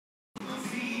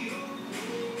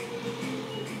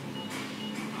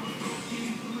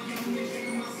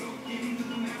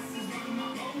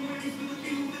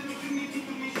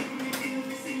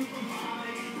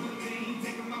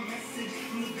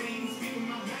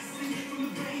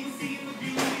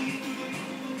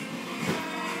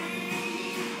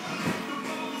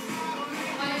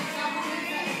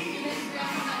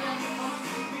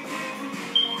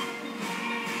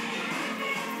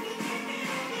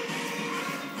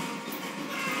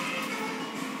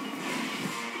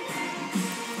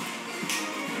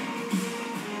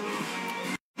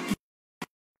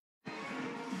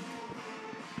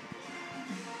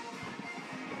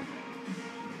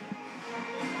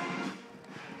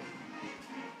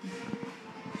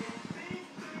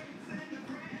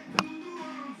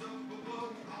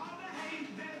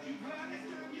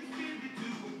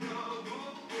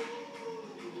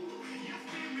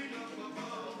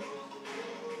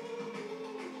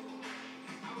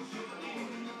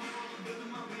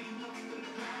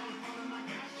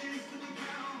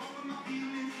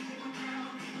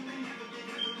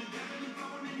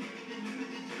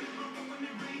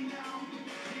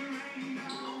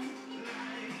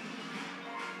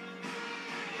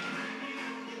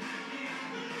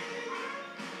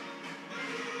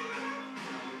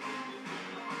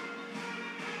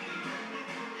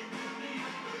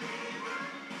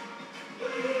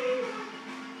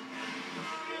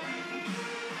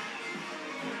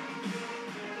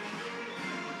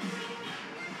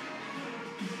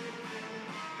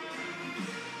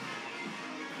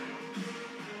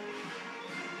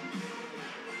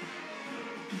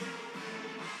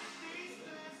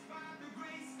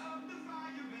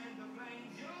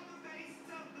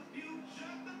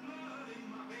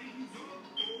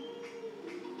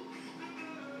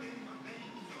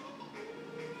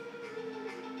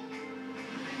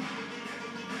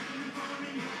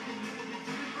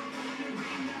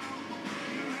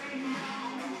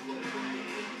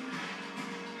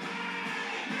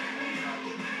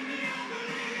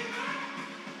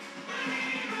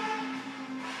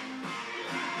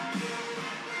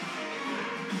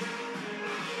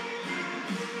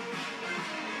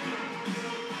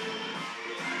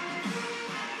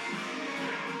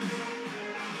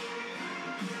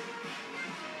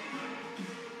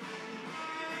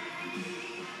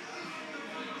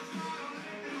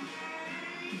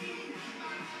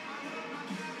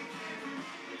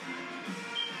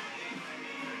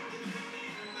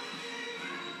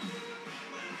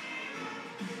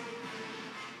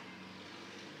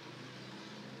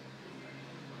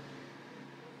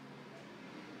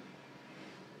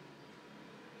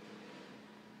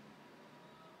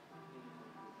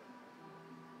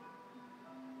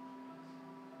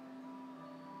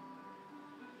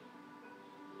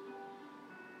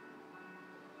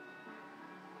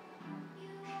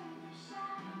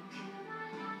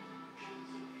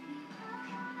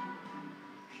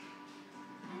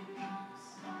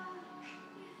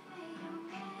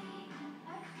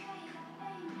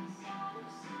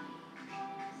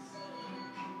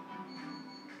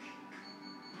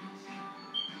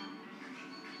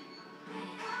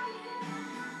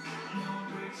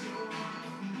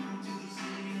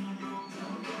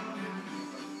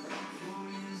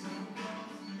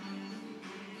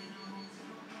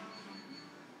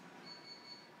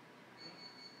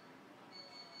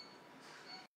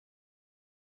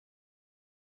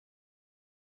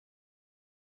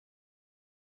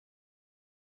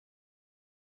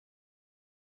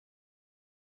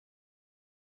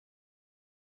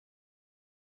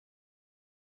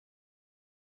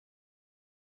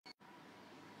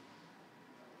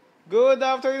Good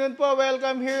afternoon po.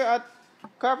 Welcome here at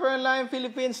Copieronline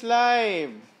Philippines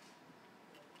Live.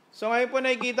 So ngayon po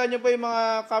nakikita nyo po yung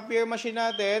mga copier machine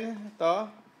natin. Ito.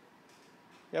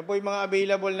 Yan po yung mga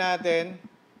available natin.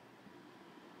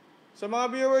 So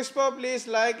mga viewers po, please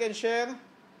like and share.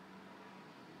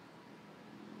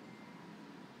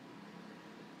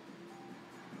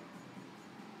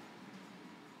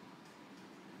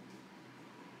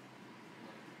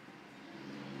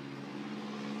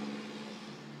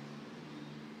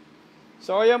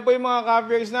 So, ayan po yung mga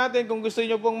copiers natin. Kung gusto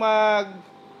nyo pong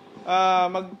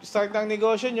mag-start ng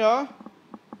negosyo nyo,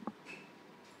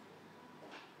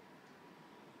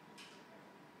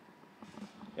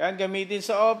 yan, gamitin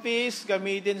sa office,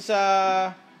 gamitin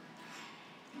sa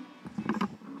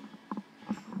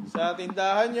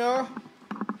tindahan nyo,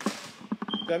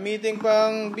 gamitin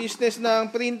pang business ng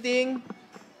printing.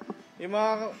 Yung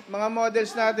mga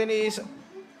models natin is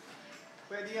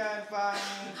pwede yan pang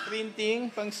printing,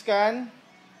 pang scan.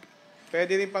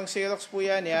 Pwede rin pang Xerox po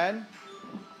yan, yan.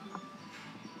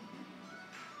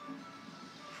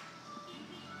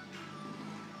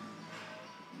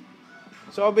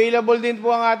 So, available din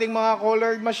po ang ating mga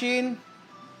colored machine.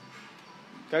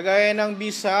 Kagaya ng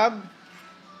B-Sub.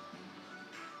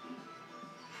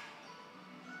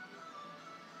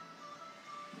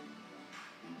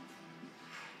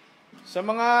 Sa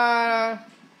mga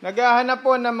naghahanap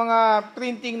po ng mga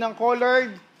printing ng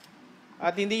colored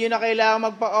at hindi nyo na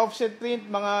kailangan magpa-offset print,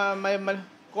 may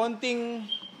konting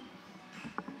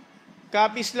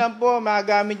copies lang po,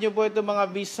 magamit nyo po itong mga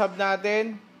B-Sub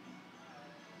natin.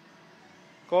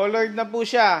 Colored na po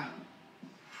siya.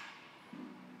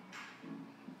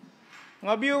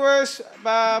 Mga viewers,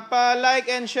 pa-like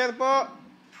and share po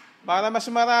para mas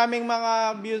maraming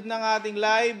mga views ng ating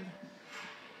live.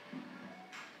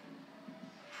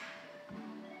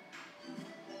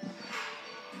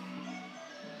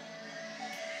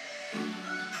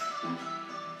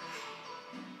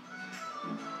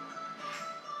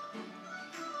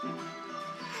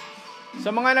 Sa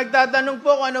mga nagtatanong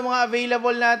po kung ano mga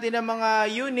available natin ng mga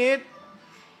unit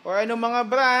or ano mga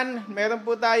brand, meron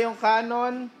po tayong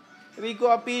Canon, Ricoh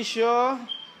Apicio,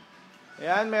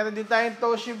 ayan, meron din tayong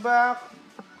Toshiba,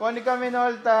 Konica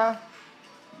Minolta,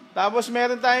 tapos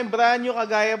meron tayong brand new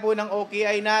kagaya po ng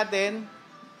OKI natin,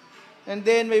 and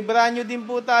then may brand new din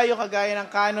po tayo kagaya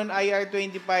ng Canon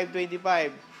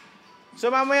IR2525. So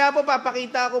mamaya po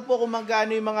papakita ko po kung magkano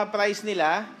yung mga price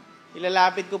nila.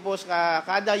 Ilalapit ko po sa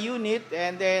kada unit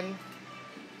and then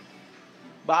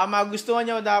baka magustuhan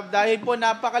nyo dahil po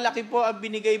napakalaki po ang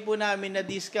binigay po namin na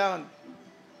discount.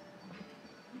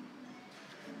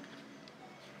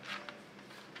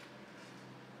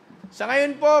 Sa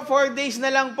ngayon po, 4 days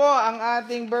na lang po ang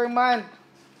ating per month.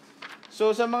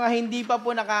 So sa mga hindi pa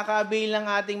po nakaka-avail ng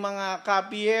ating mga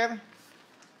copier,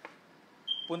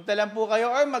 punta lang po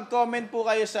kayo or mag-comment po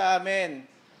kayo sa amin.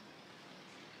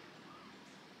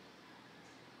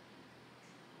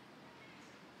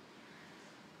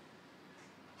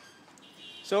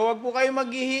 So, wag po kayo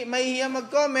mahihiya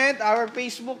mag-comment. Our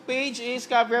Facebook page is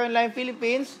Copieronline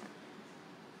Philippines.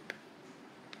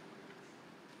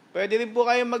 Pwede rin po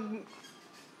kayo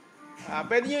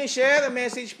pwede nyo i-share,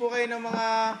 message po kayo ng mga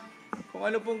kung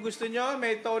ano pong gusto nyo.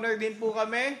 May toner din po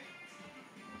kami.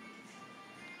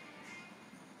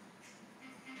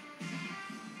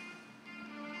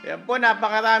 Ayan po,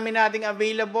 napakarami nating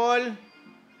available.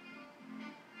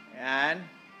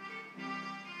 Ayan.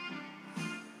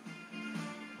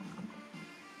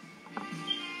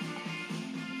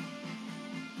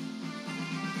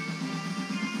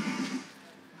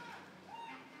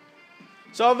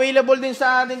 So, available din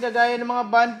sa atin kagaya ng mga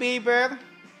bond paper,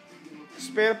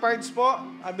 spare parts po,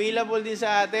 available din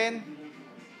sa atin.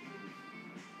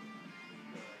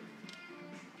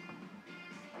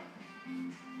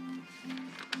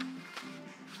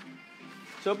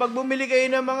 So, pag bumili kayo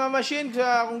ng mga machine,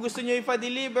 kung gusto nyo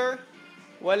ipa-deliver,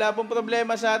 wala pong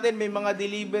problema sa atin, may mga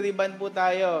delivery van po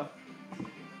tayo.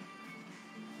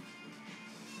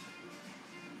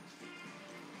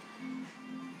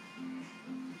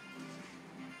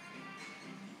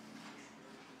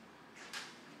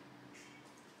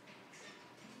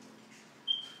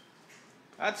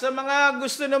 At sa mga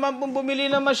gusto naman pong bumili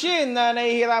ng machine na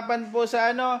nahihirapan po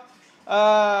sa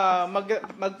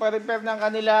magpa-repair ng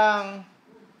kanilang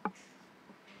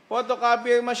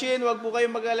photocopier machine, wag po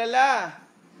kayong mag-alala.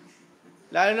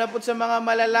 Lalo na po sa mga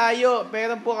malalayo,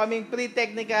 meron po kaming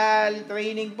pre-technical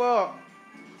training po.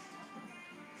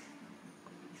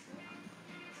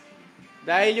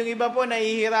 Dahil yung iba po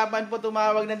nahihirapan po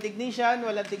tumawag ng technician,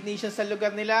 walang technician sa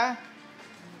lugar nila.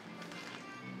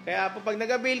 Kaya po pag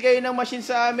nag-avail kayo ng machine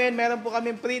sa amin, meron po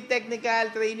kaming pre-technical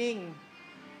training.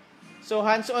 So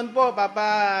hands-on po,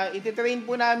 ititrain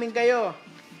po namin kayo.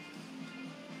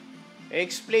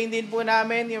 Explain din po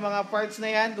namin yung mga parts na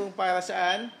yan kung para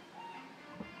saan.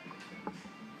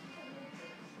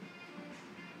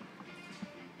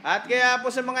 At kaya po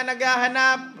sa mga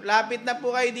naghahanap, lapit na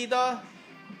po kayo dito.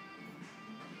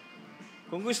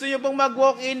 Kung gusto nyo pong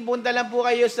mag-walk-in, punta lang po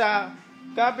kayo sa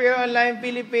Copieronline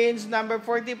Philippines, number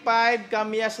 45,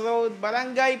 Kamias Road,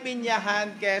 Barangay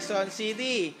Pinyahan, Quezon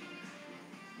City.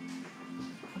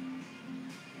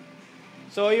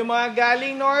 So, yung mga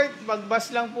galing north,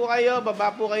 magbus lang po kayo,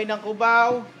 baba po kayo ng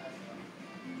Cubao,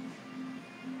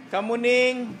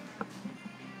 Kamuning,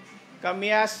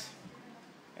 Kamias,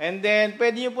 and then,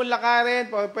 pwede nyo po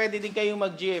lakarin, o pwede din kayong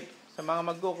mag-jeep sa mga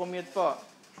mag-commute po.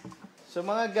 So,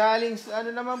 mga galing, ano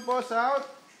naman po,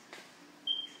 south,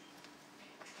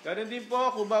 ganoon din po,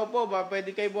 Cubao po,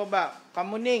 pwede kayo baba.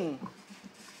 Kamuning,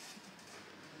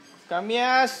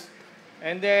 Kamias,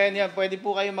 and then yan, pwede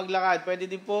po kayo maglakad. Pwede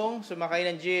din pong sumakay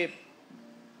ng jeep.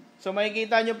 So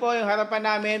makikita nyo po yung harapan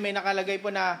namin, may nakalagay po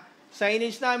na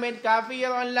signage namin,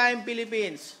 Copieronline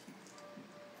Philippines.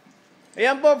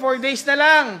 Ayan po, 4 days na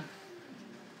lang.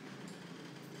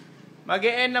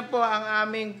 Mag-e-end na po ang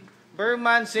aming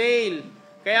per-month sale.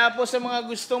 Kaya po sa mga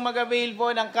gustong mag-avail po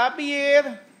ng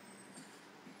Copier,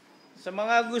 sa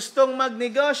mga gustong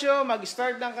magnegosyo,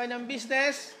 mag-start ng kanyang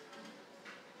business,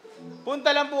 punta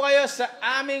lang po kayo sa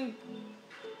aming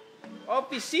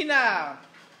opisina.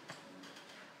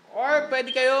 Or pwede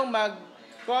kayong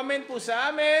mag-comment po sa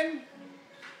amin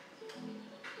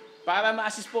para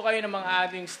ma-assist po kayo ng mga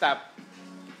ating staff.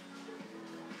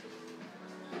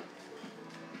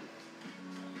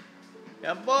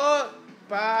 Yan po,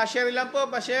 pa-share lang po,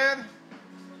 pa-share.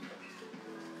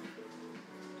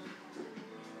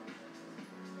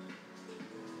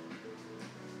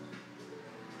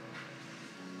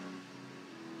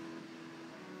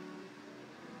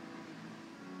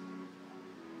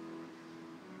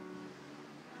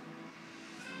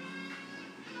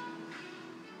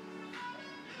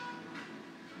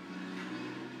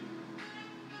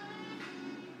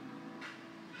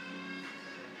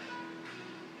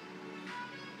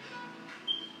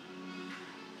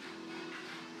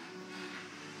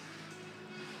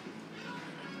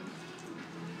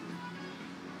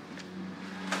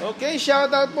 Okay,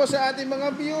 shout out po sa ating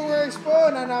mga viewers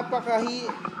po na mapapait.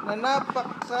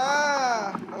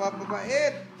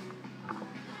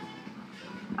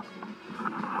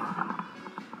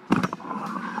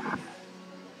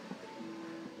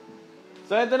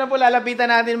 So ito na po, lalapitan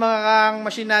natin mga kang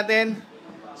machine natin.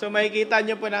 So makikita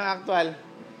nyo po ng actual.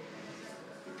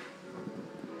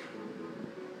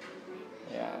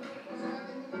 Ayan.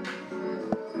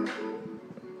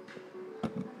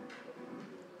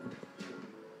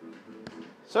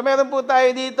 So meron po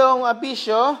tayo ditong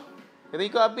Apisyo,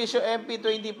 Rico Apisyo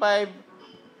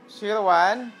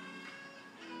MP2501.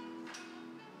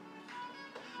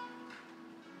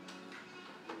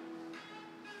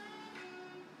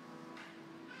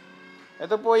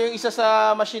 Ito po yung isa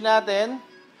sa machine natin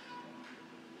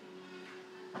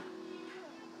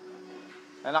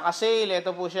na naka-sale.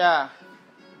 Ito po siya.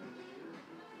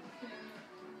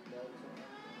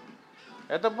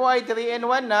 Ito po ay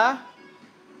 3-in-1 na.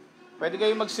 Pwede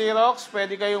kayong mag-Xerox,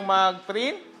 pwede kayong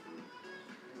mag-print,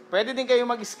 pwede din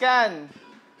kayong mag-scan.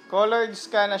 Colored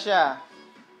scan na siya.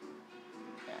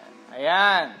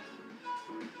 Ayan.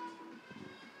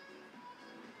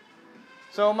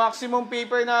 So, maximum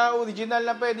paper na original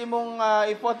na pwede mong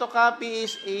i-photocopy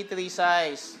is A3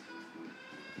 size.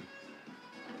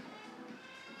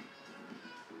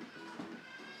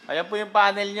 Ayan po yung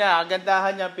panel niya. Ang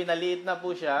gandahan niya, pinaliit na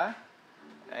po siya.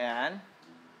 Ayan.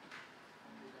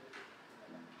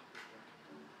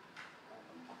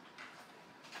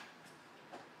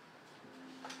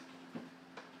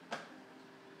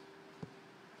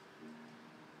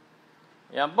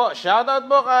 Yan po, shoutout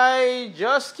po kay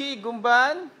Josky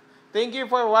Gumban. Thank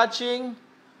you for watching.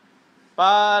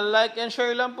 Pa-like and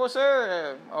share lang po,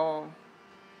 sir. Oh.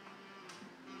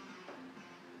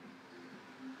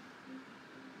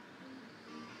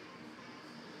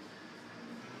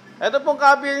 Ito pong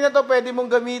copier na to, pwede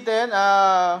mong gamitin.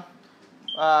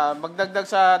 Magdagdag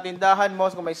sa tindahan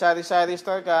mo. Kung may sari-sari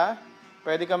store ka,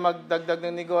 pwede ka magdagdag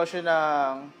ng negosyo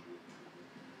ng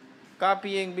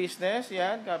copying business.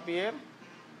 Yan, copier.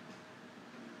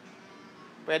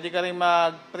 Pwede ka rin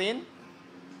mag-print.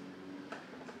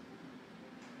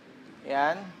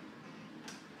 Yan.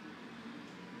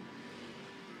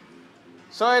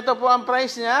 So, ito po ang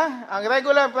price niya. Ang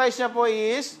regular price niya po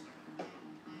is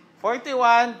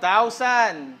 41,000.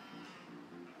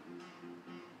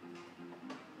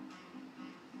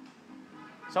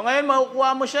 So ngayon,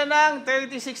 makukuha mo siya ng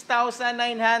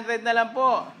 36,900 na lang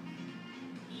po.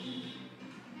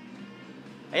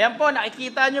 Ayan po,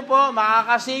 nakikita nyo po,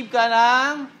 makakasave ka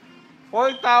ng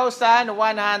 4,100.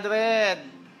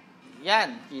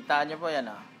 Yan, kita nyo po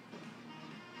yan. Oh.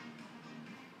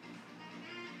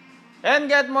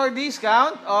 And get more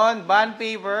discount on bond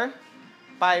paper,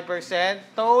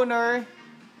 5%, toner,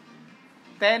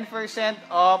 10%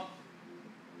 off,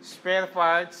 spare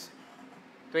parts,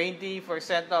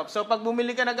 20% off. So, pag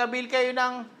bumili ka, nag-avail kayo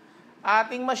ng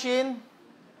ating machine,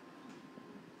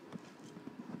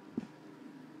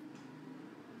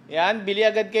 yan, bili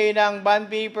agad kayo ng bond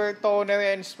paper,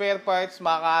 toner, and spare parts,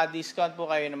 maka-discount po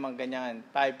kayo ng mga ganyan.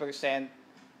 5%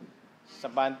 sa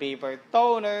bond paper,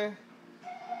 toner,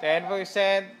 10%,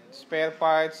 spare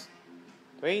parts,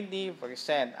 20%.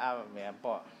 Yan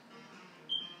po.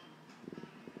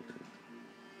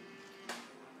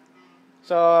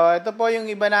 So, ito po yung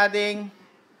iba nating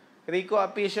Rico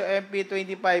Apicio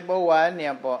MP2501.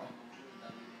 Yan po.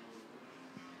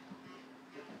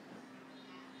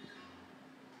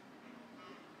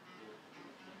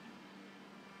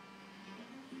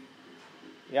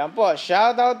 Yan po.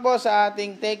 Shoutout po sa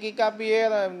ating techie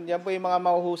Copier. Yan po yung mga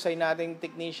mahuhusay nating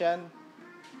technician.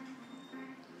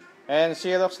 And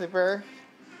Xerox repair.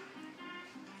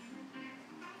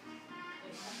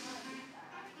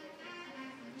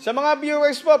 Sa mga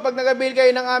viewers po, pag nag-avail kayo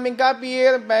ng aming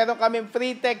Copier, mayroon kami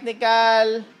free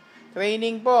technical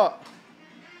training po.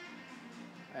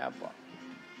 Ayan po.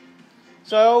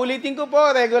 So, ulitin ko po,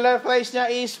 regular price niya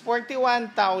is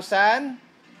 41,000.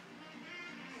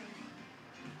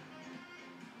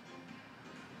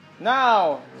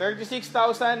 Now,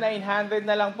 36,900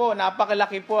 na lang po.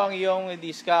 Napakalaki po ang iyong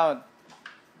discount.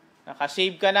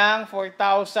 Nakasave ka ng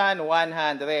 4,100.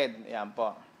 Ayan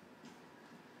po.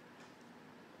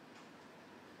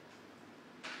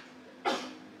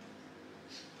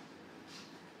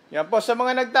 Yan po, sa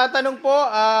mga nagtatanong po,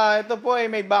 ito po ay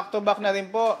may back-to-back na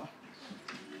rin po.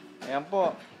 Ayan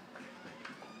po.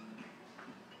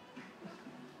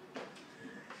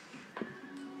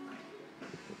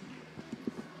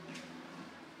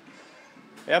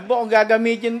 Ayan po, kung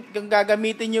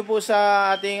gagamitin nyo po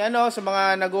sa ating, sa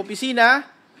mga nag-opisina,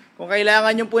 kung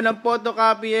kailangan nyo po ng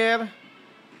photocopier,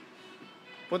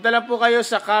 punta lang po kayo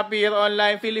sa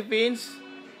Copieronline Philippines.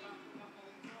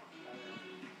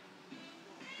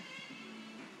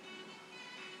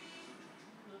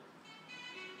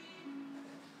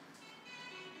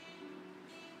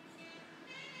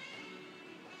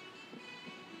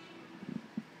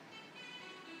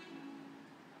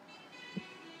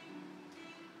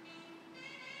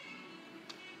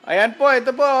 Ayan po,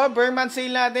 ito po, per month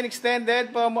sale natin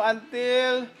extended po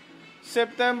until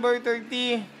September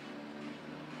 30.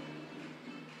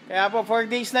 Kaya po, 4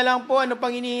 days na lang po. Ano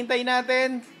pang hinihintay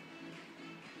natin?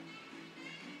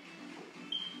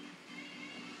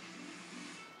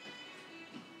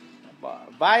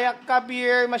 Buy a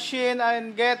Copier machine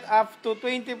and get up to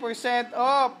 20%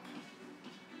 off.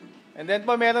 And then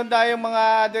po, meron tayong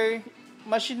mga other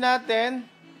machine natin.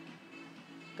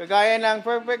 Kagaya ng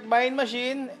perfect bind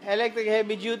machine, electric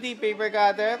heavy duty paper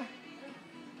cutter.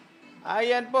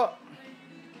 Ayan po.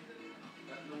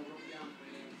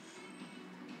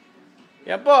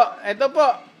 Yan po. Ito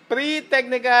po. Free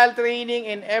technical training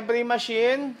in every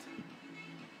machine.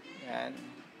 Yan.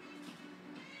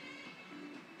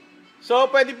 So,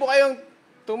 pwede po kayong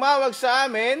tumawag sa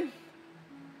amin.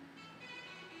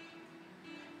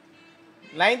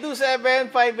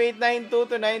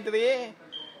 927-5892-293.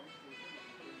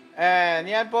 And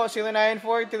yan po,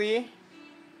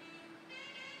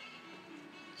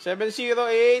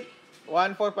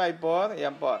 0943-708-1454.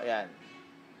 Yan po, yan.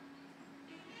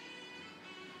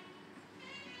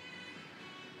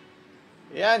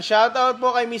 Yan, shoutout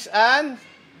po kay Miss Ann.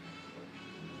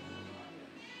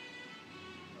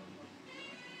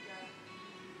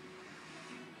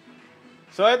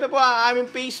 So, ito po ang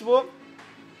aming Facebook.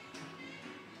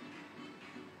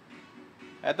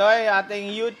 Ito ay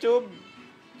ating YouTube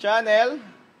channel,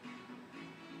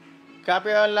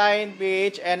 Copieronline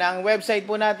PH, and ang website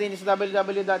po natin is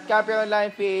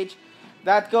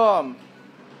www.copieronlineph.com.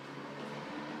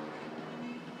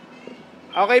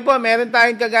 Okay po, meron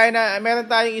tayong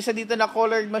isa dito na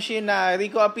colored machine na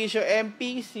Rico Apicio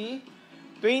MPC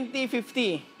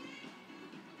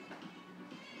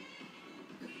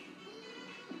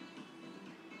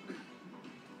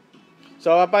 2050.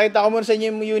 So, papakita ko muna sa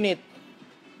inyo yung unit.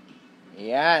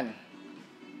 Ayan.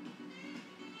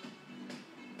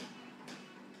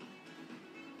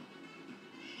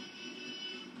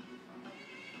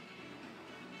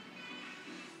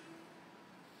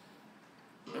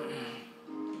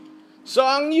 So,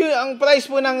 ang price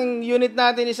po ng unit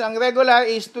natin is, ang regular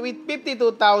is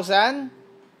 52,000.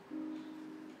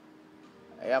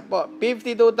 Ayan po,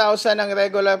 52,000 ang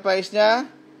regular price niya.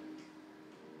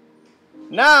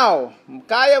 Now,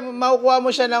 kaya makukuha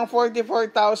mo siya ng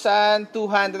 44,200.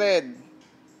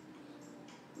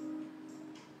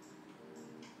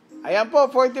 Ayan po,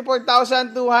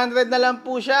 44,200 na lang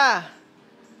po siya.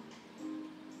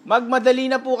 Magmadali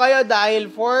na po kayo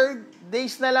dahil 4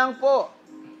 days na lang po.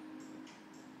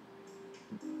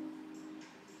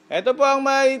 Ito po ang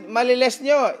maliles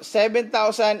nyo,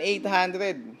 7,800.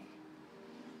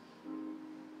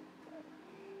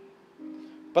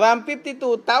 From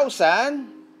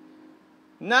 52,000,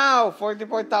 now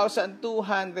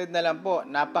 44,200 na lang po.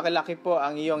 Napakalaki po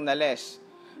ang iyong nales.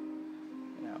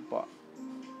 Yan po.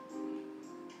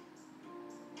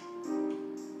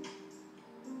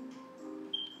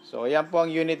 So, yan po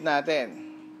ang unit natin.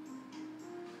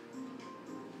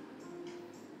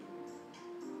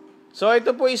 So,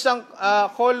 ito po isang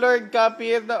colored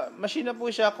copier. Machine na po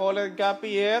siya, colored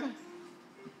copier.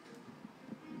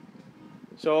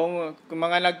 So, kung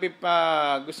mga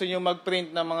gusto nyo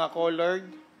mag-print ng mga colored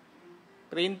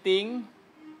printing,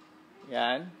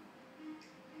 yan.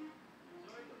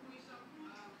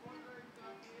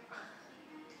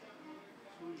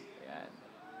 Yan.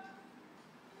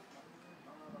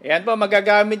 Yan po,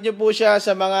 magagamit nyo po siya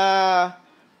sa mga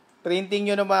printing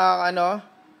nyo ng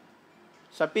mga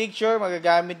sa picture,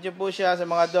 magagamit nyo po siya sa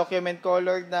mga document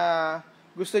colored na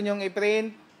gusto nyong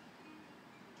i-print.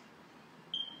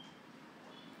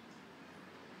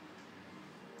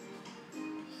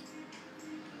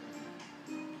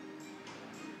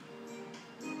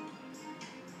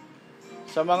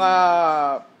 Sa mga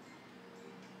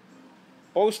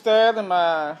poster,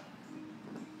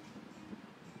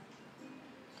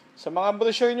 sa mga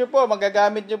brochure nyo po,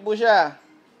 magagamit nyo po siya.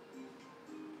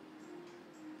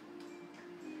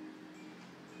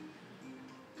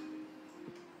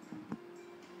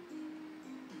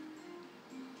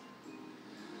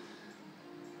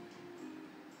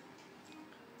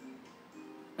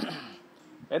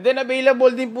 And then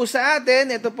available din po sa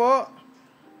atin, ito po,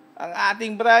 ang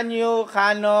ating brand new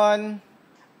Canon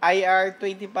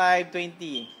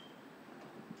IR2520.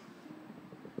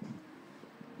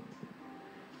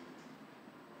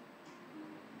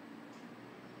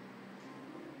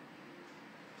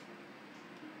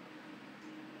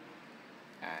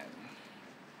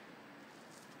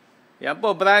 Yan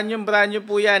po, brand new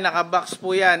po yan, nakabox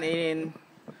po yan.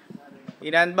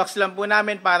 In-unbox lang po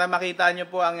namin para makita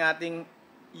nyo po ang ating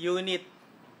unit.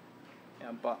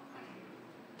 Yan po.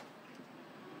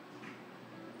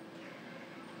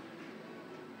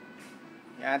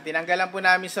 Yan, tinanggalan po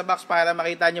namin sa box para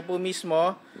makita nyo po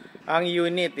mismo ang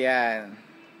unit. Yan.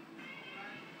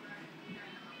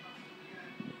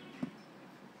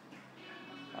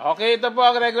 Okay, ito po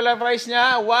ang regular price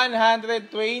niya,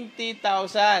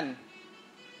 120,000.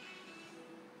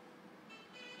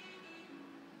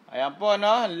 Ayan po,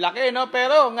 no? Laki, no?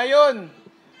 Pero ngayon,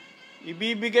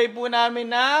 ibibigay po namin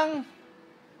ng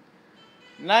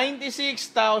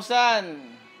 96,000.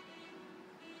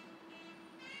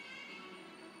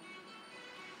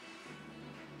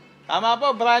 Tama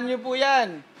po, brand new po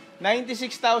yan.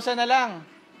 96,000 na lang.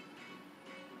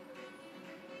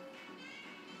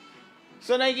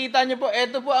 So nakikita nyo po,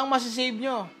 ito po ang masasave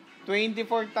nyo.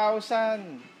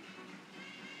 24,000.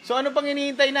 So ano pang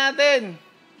hinihintay natin?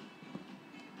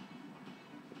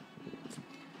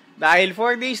 Dahil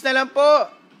 4 days na lang po,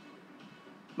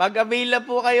 mag-avail na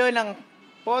po kayo ng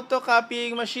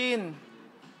photocopying machine.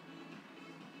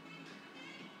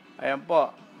 Ayan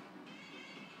po.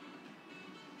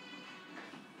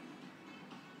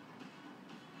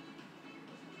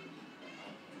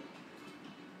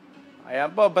 Ayan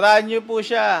po, brand new po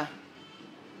siya.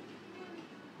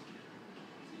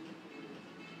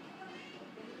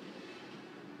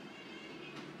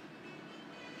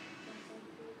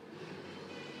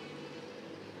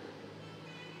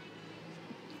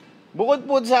 Bukod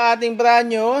po sa ating brand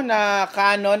new na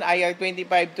Canon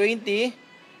IR2520,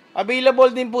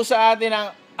 available din po sa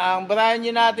atin ang brand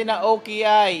new natin na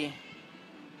OKI.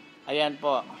 Ayan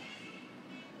po.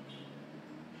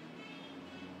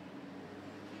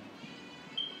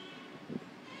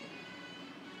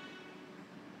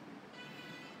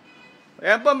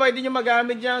 Ayan po, pwede nyo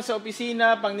magamit dyan sa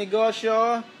opisina, pang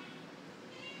negosyo.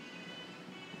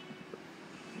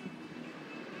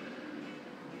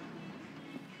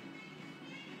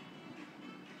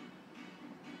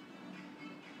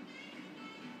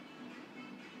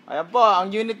 Ayan po, ang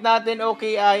unit natin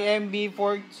OKI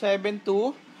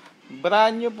MB472.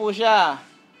 Brand new po siya.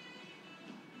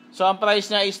 So, ang price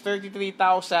niya is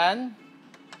 33,000.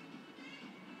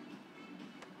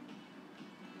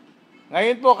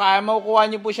 Ngayon po, kaya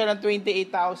makukuha nyo po siya ng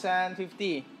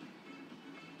 28,050.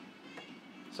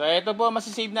 So, ito po,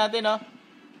 masisave natin, no?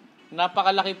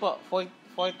 Napakalaki po.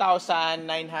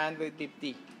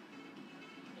 4,950.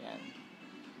 Yan.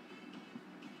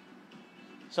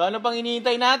 So, ano pang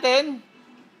hinihintay natin?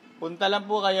 Punta lang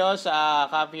po kayo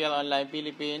sa Copieronline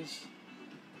Philippines.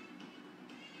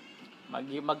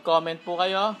 Mag-comment po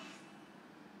kayo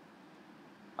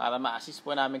para ma-assist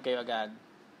po namin kayo agad.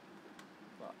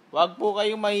 Huwag po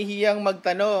kayong mahihiyang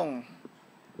magtanong.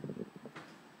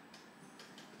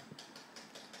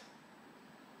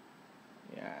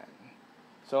 Yan.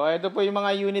 So, ito po yung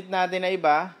mga unit natin na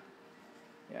iba.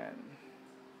 Yan.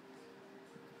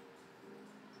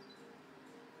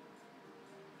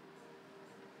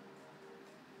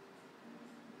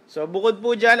 So, bukod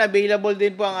po dyan, available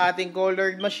din po ang ating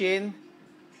colored machine.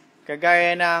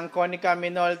 Kagaya ng Konica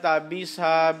Minolta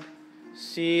B-Hub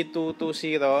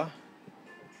C220.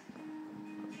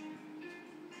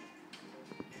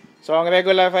 So, ang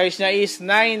regular price niya is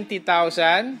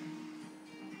 90,000.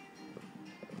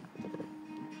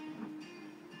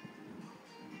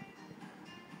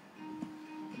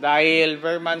 Dahil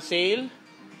Vermont sale.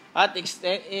 At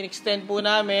in-extend po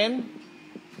namin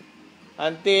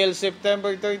until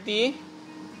September 30.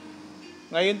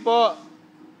 Ngayon po,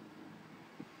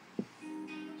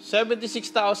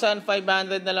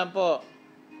 76,500 na lang po.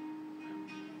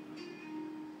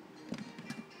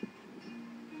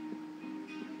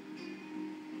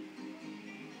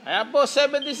 Ayan po,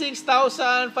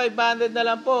 76,500 na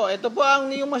lang po. Ito po ang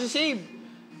iyong masisave.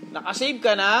 Nakasave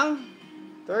ka ng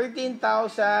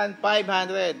 13,500.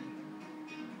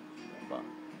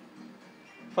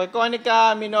 For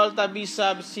Konica Minolta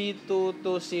B-Hub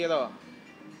C220. Ayan.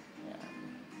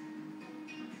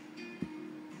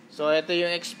 So, ito yung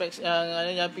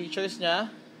features niya.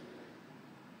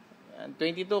 Ayan,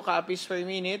 22 copies per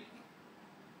minute.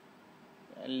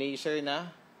 Ayan, laser na.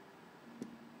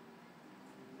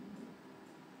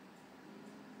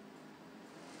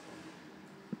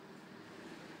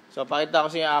 So, pakita ko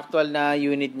sa yung actual na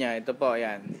unit niya. Ito po,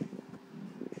 ayan.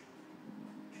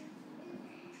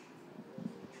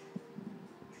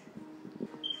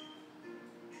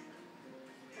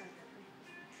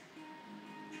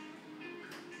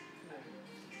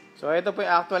 So, ito po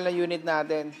yung actual na unit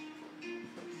natin.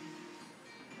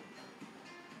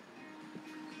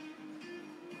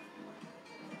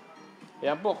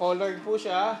 Ayan po, colored po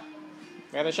siya.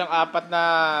 Meron siyang 4 na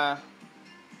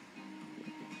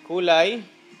kulay.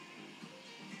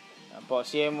 Ayan po,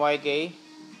 CMYK.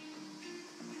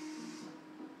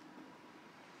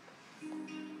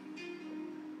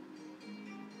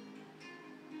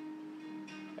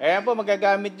 Ayan po,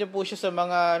 magagamit nyo po siya sa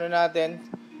mga ano natin.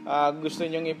 Gusto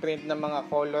nyong i-print ng mga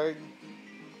colored.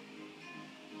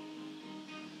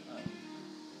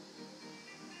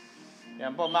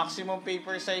 Yan po, maximum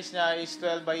paper size niya is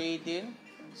 12 by 18.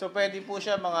 So, pwede po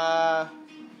siya mga,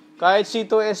 kahit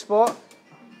C2S po,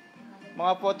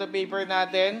 mga photo paper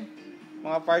natin,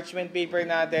 mga parchment paper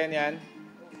natin, yan.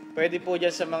 Pwede po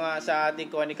dyan sa ating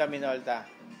Konica Minolta.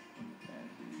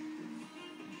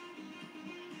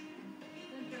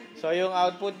 So, yung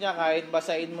output niya, kahit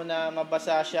basahin mo na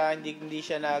mabasa siya, hindi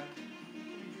siya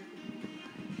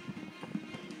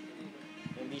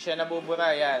hindi siya nabubura,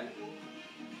 yan.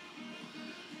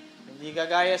 Hindi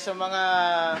kagaya sa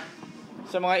mga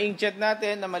inkjet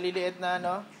natin na maliliit na,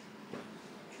 no?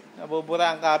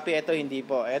 Nabubura ang copy. Ito, hindi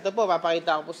po. Ito po,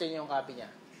 papakita ko po sa inyo yung copy niya.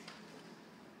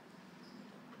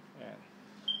 Yan.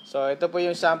 So, ito po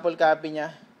yung sample copy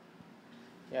niya.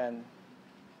 Yan.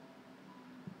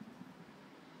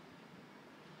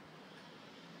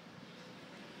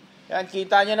 Yan,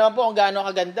 kita nyo naman po kung gaano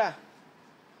kaganda.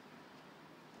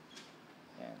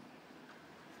 Yan.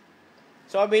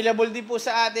 So, available din po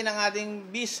sa atin ang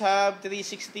ating B-Hub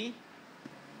 360.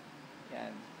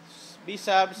 Yan.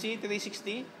 B-Hub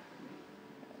C360.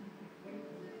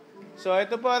 So,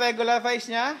 ito po, regular price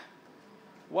niya,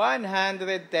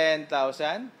 110,000.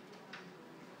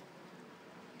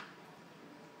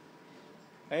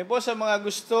 Ngayon po, sa mga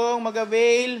gustong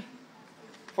mag-avail,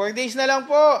 4 days na lang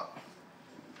po.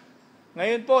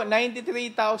 Ngayon po,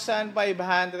 93,500.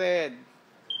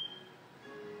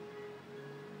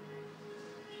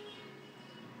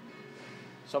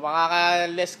 So,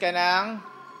 makaka-less ka ng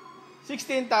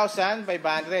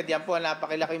 16,500. Yan po,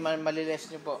 napakilaki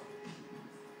maliless nyo po.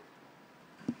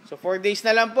 So, 4 days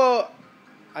na lang po.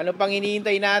 Ano pang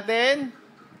hinihintay natin?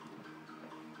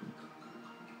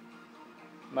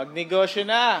 Magnegosyo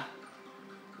na.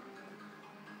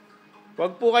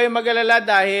 Huwag po kayo mag-alala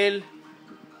dahil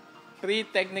free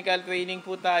technical training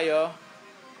po tayo.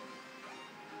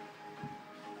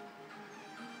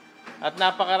 At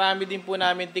napakarami din po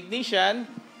namin technician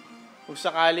kung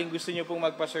sakaling gusto nyo pong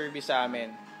magpa-service sa amin.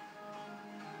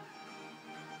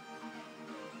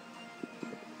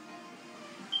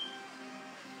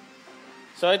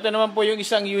 So ito naman po yung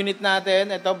isang unit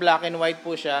natin. Ito black and white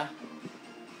po siya.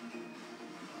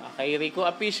 Kay Rico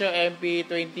Apicio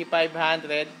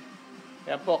MP2500.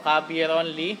 Yan po, Copier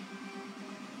only.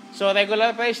 So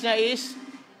regular price niya is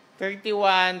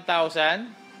 31,000.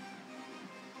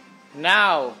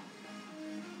 Now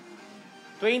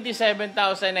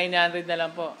 27,900 na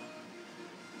lang po.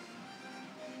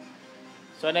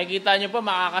 So nakikita nyo po,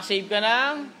 makakasave ka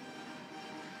ng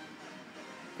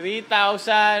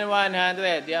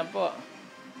 3,100. Yan po.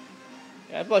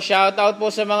 Yan po, shoutout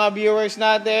po sa mga viewers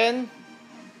natin.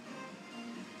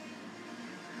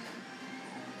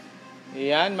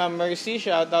 Yan, Ma'am Mercy,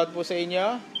 shoutout po sa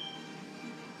inyo.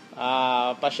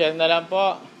 Pa-share na lang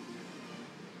po.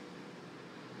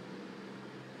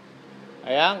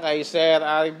 Ayan, kay Sir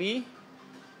RB.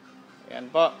 Ayan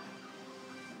po.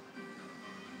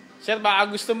 Sir, baka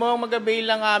gusto mo mag-avail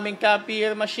ng aming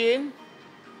copier machine?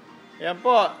 Ayan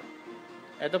po.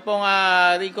 Ito pong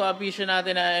Rico Apicio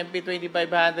natin na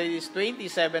MP2500 is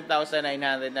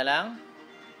 27,900 na lang.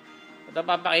 Ito,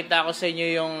 papakita ko sa inyo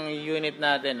yung unit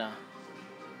natin.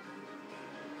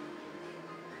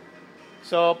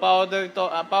 So, powder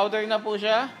na po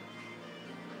siya.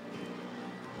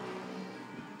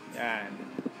 Yan.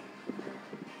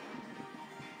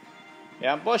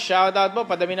 Yan po, shoutout po.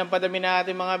 Padami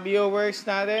natin mga viewers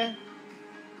natin.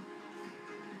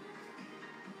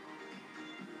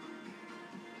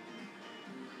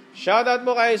 Shoutout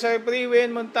po kay Sir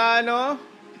Priwin Montano.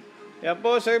 Yan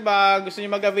po, sir, ba gusto niyo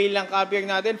mag-avail ng copier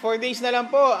natin? 4 days na lang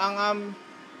po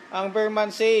ang per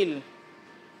month sale.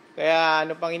 Kaya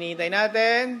ano pang hinihintay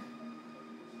natin?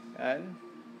 Yan.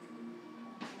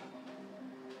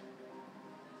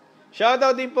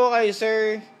 Shoutout din po kay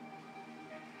Sir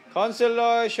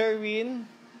Councilor Sherwin.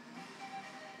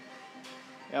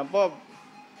 Yan po.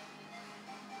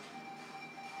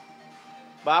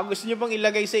 Baka gusto nyo pong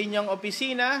ilagay sa inyong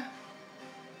opisina.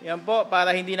 Yan po,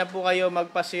 para hindi na po kayo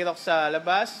magpa-xerox sa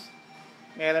labas.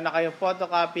 Meron na kayong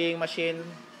photocopying machine.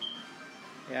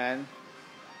 Yan.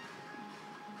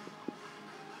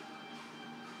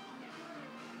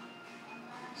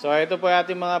 So, ito po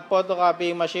ating mga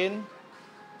photocopying machine.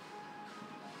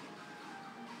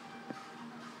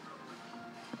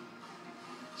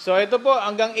 So, ito po,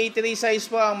 hanggang A3 size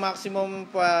po ang maximum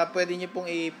pwede nyo pong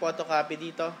i-photocopy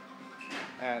dito.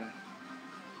 Ayan.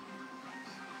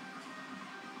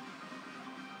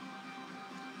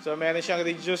 So, meron siyang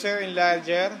reducer,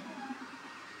 enlarger.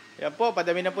 Yan po,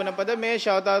 padami na po ng padami.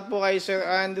 Shoutout po kay Sir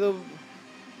Andrew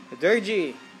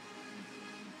Brgy.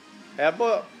 Ayan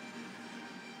po.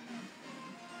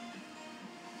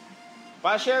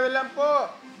 Pa-share lang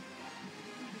po.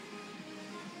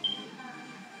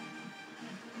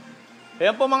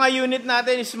 Ayan po mga unit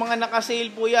natin is mga nakasale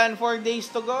po yan. 4 days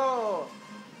to go.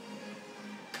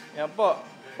 Ayan po.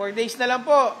 4 days na lang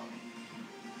po.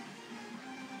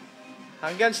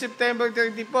 Hanggang September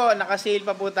 30 po, nakasale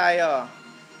pa po tayo.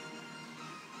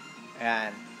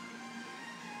 Ayan.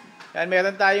 Ayan,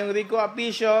 meron tayong Rico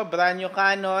Apicio, brand new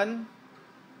Canon.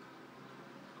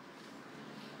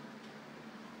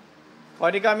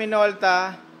 Konica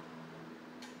Minolta.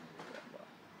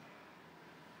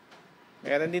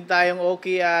 Meron din tayong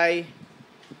OKI.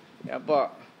 Yan po.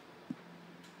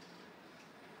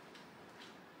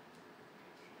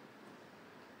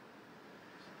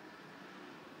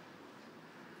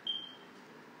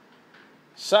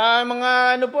 Sa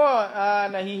mga ano po,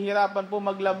 nahihirapan po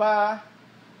maglaba,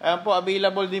 ayan po,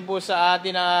 available din po sa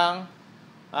atin ang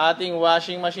ating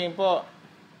washing machine po.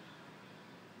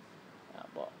 Ayan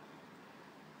po.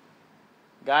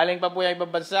 Galing pa po yung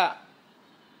ibang bansa.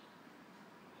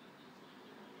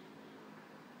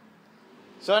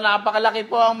 So, napakalaki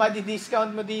po ang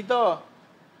madi-discount mo dito.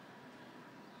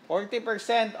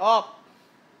 40% off.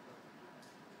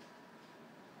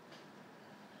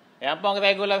 Ayan po ang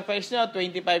regular price nyo,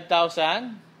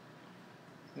 25,000.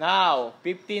 Now,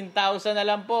 15,000 na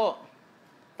lang po.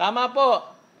 Tama po,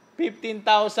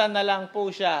 15,000 na lang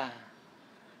po siya.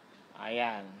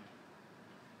 Ayan.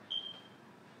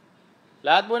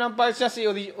 Lahat po ng parts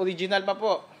niya, original pa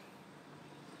po.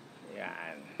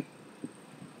 Ayan.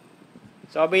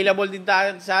 So, available din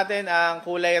sa atin ang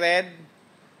kulay red.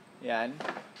 Ayan.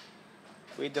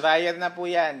 With dryer na po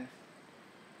yan.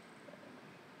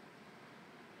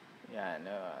 Yan,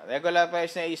 regular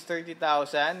price na is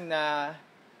 30,000 na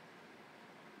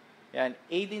yan,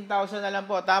 18,000 na lang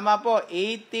po. Tama po,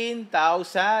 18,000.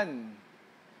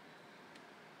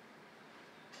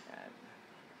 Yan.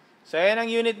 So, ayan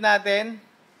ang unit natin.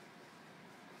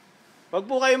 Huwag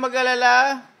po kayong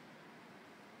mag-alala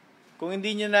kung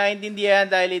hindi nyo naintindihan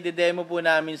dahil i-demo po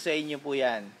namin sa inyo po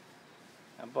yan.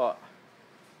 Yan po.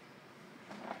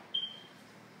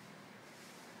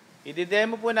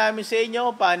 I-demo po namin sa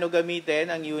inyo kung paano gamitin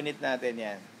ang unit natin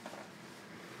yan.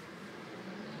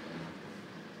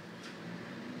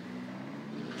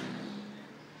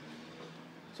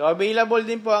 So, available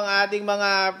din po ang ating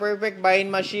mga perfect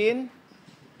bind machine.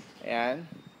 Ayan.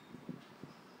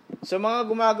 So, mga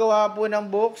gumagawa po ng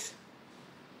books.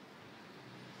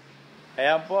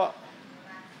 Ayan po.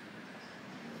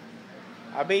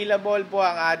 Available po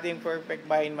ang ating perfect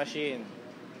bind machine.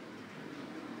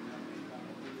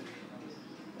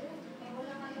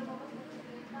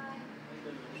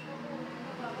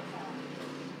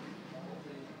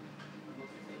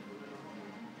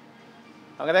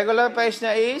 Ang regular price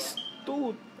niya is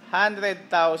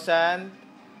 205,000.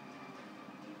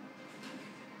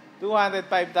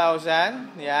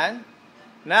 Yan.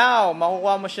 Now,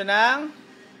 makukuha mo siya ng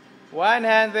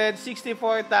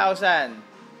 164,000.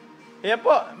 Yan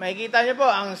po, makikita niyo po,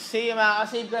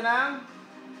 makakasave ka ng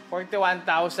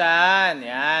 41,000.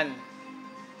 Yan.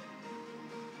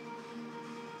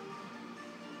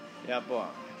 Yan po.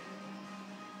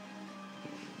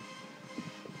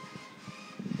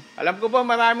 Alam ko po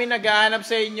marami nag-aanap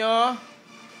sa inyo.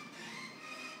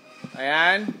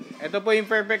 Ayan. Ito po yung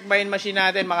perfect bind machine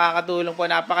natin. Makakatulong po.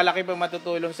 Napakalaki po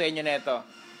matutulong sa inyo nito.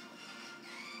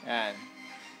 Ayan.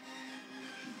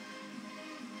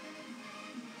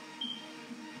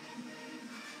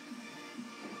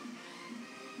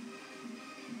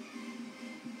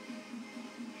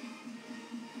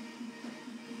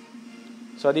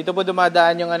 So, dito po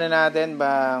dumadaan yung ano natin,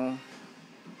 bang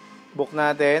book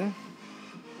natin.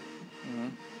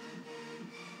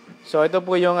 So, ito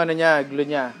po yung ano niya, glue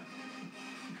niya.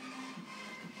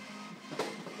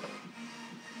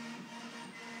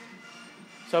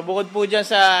 So, bukod po dyan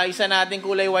sa isa nating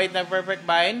kulay white na perfect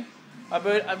bind,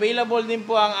 available din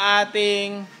po ang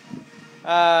ating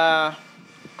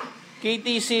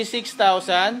KTC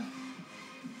 6000.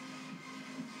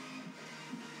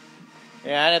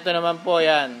 Ayan, ito naman po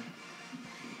yan.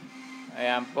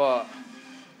 Ayan po.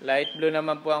 Light blue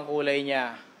naman po ang kulay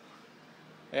niya.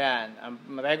 Ayan, ang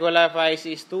regular price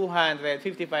is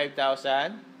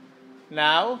 255,000.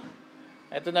 Now,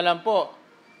 ito na lang po.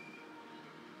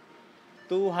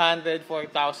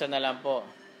 204,000 na lang po.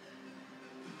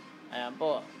 Ayan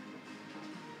po.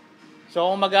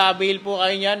 So, kung mag-a-avail po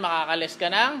kayo niyan, makakalis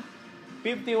ka ng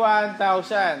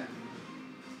 51,000.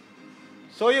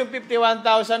 So, yung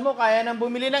 51,000 mo, kaya nang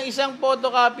bumili ng isang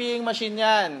photocopying machine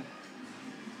yan.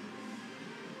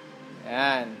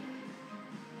 Ayan.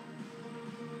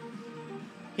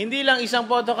 Hindi lang isang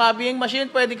photocopying machine,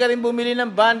 pwede ka rin bumili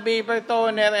ng bond paper,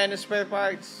 toner, and spare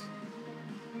parts.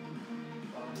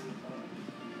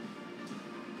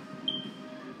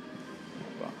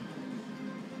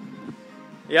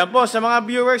 Yan po, sa mga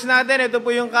viewers natin, ito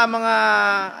po yung mga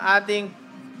ating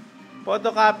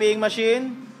photocopying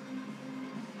machine.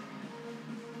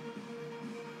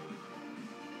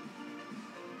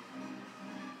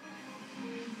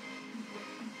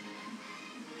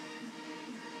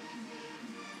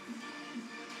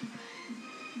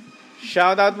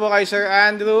 Shoutout po kay Sir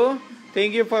Andrew.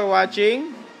 Thank you for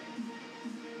watching.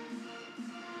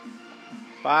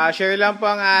 Pa-share lang po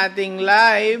ang ating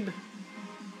live.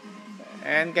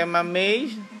 And kay Ma'am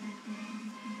May.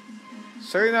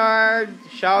 Sir Nard,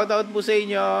 shoutout po sa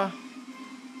inyo.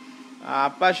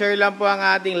 Pa-share lang po ang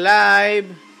ating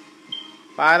live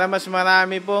para mas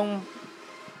marami pong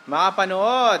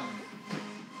makapanood.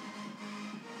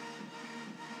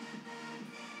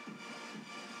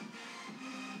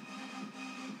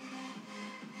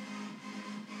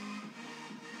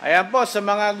 Ayan po, sa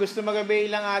mga gusto mag-avail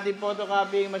ng ating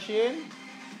photocopying machine,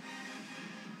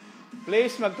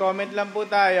 please mag-comment lang po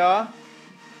tayo.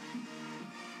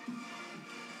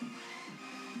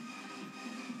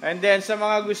 And then sa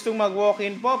mga gustong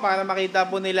mag-walk-in po para makita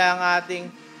po nila ang ating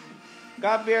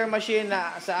copier machine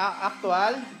na sa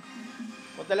actual,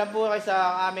 punta lang po kayo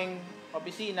sa aming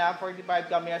opisina,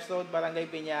 45 Kamias Road, Barangay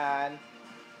Pinyahan,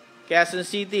 Quezon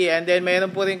City. And then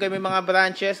mayroon po rin kami mga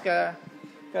branches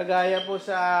kagaya po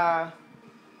sa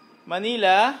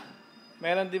Manila.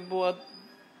 Meron din po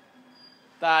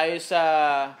tayo sa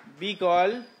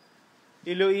Bicol,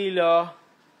 Iloilo,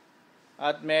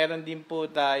 at meron din po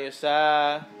tayo sa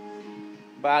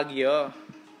Baguio.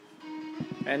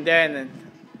 And then,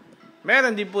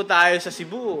 meron din po tayo sa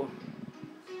Cebu.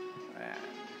 Ayan.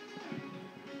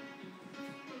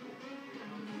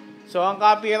 So, ang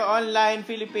Copieronline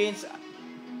Philippines,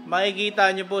 makikita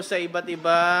nyo po sa iba't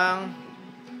ibang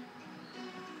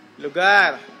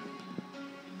lugar.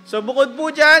 So bukod po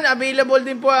dyan, available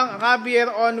din po ang Copier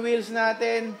on wheels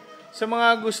natin sa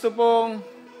mga gusto pong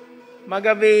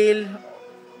mag-avail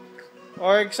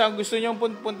or sa gusto nyong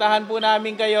puntahan po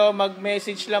namin kayo,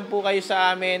 mag-message lang po kayo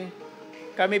sa amin.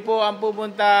 Kami po ang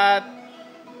pupunta at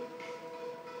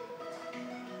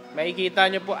makikita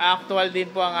nyo po actual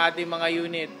din po ang ating mga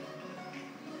unit.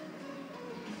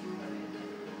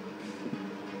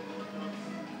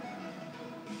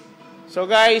 So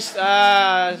guys,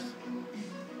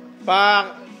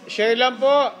 share lang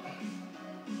po.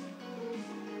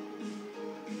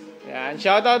 Yan,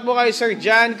 shoutout po kay Sir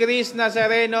John Chris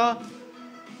Nazareno.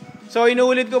 So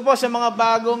inuulit ko po sa mga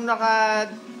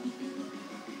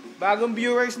bagong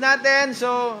viewers natin.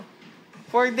 So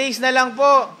 4 days na lang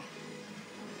po.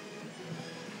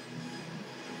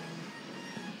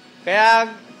 Kaya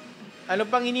ano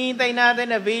pang hinihintay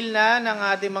natin, avail na ng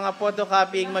ating mga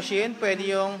photocopying machine.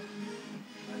 Pwede yung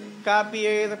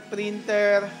copier,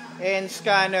 printer, and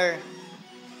scanner.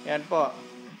 Yan po.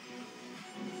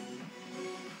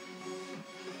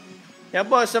 Yan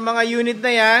po, sa mga unit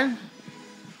na yan.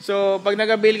 So, pag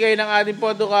nag-avail kayo ng ating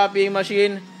photocopying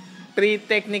machine,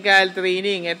 pre-technical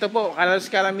training. Ito po,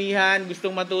 karamihan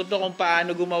gustong matuto kung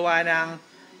paano gumawa ng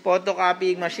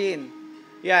photocopying machine.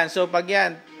 Yan, so pag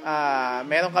yan,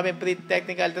 meron kami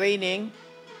pre-technical training.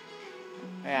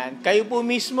 Ayan, kayo po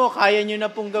mismo, kaya nyo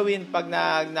na pong gawin pag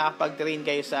nakapag-train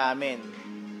kayo sa amin.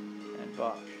 Ayan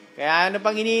po. Kaya ano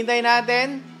pang hinihintay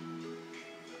natin?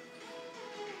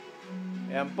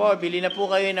 Ayan po, bili na po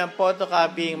kayo ng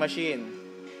photocopying machine.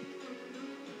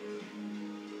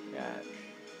 Ayan.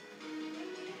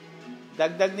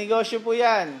 Dagdag negosyo po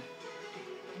yan.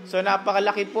 So,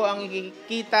 napakalaki po ang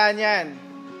kita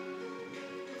niyan.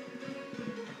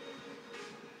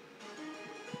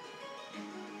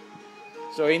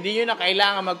 So, hindi nyo na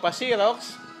kailangan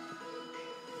magpa-Xerox.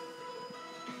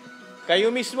 Kayo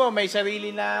mismo may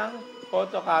sarili ng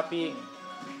photocopying.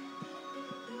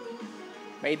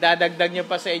 May dadagdag nyo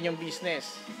pa sa inyong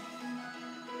business.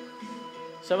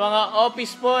 Sa mga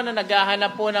office po na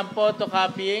naghahanap po ng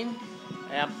photocopying,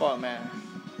 ayan po,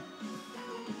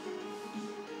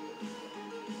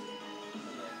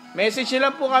 message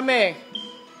nyo lang po kami.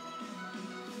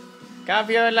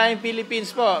 Copieronline Philippines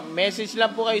po. Message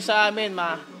lang po kayo sa amin,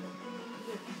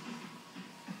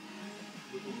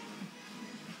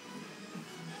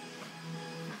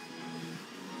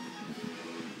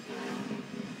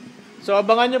 So,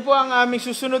 abangan nyo po ang aming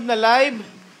susunod na live.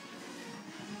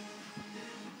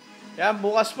 Yan,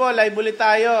 bukas po, live ulit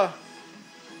tayo.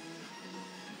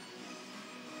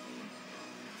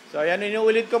 So, yan,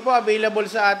 inuulit ko po, available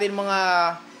sa atin mga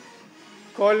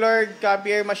colored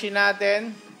copier machine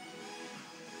natin.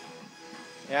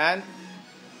 Yan.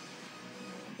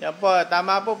 Yan po,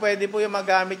 tama po, pwede po yung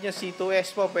magamit nyo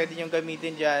C2S po, pwede nyo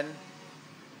gamitin dyan.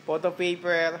 Photo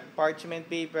paper, parchment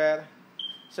paper.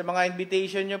 Sa mga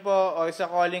invitation nyo po, o sa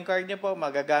calling card nyo po,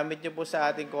 magagamit nyo po sa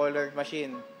ating colored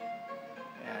machine.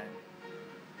 Yan.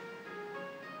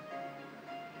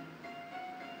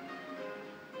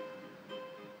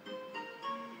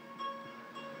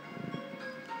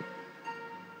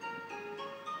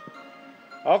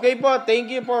 Okay po,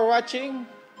 thank you for watching.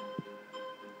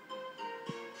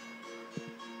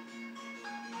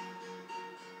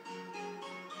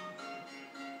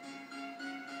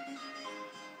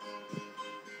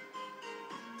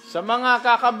 Sa mga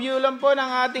kaka-view lang po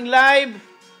ng ating live,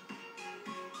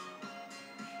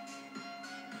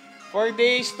 4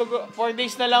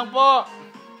 days na lang po.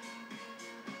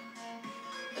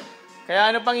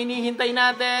 Kaya ano pang hinihintay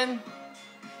natin?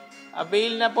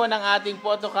 Avail na po ng ating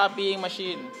photocopying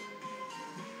machine.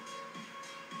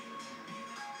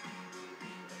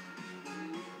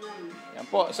 Yan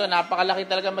po. So, napakalaki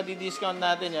talaga madi-discount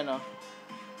natin yan, no?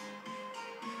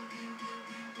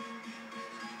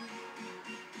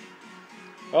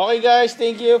 Okay guys,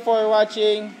 thank you for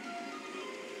watching.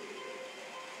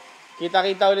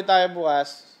 Kita-kita ulit tayo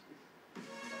bukas.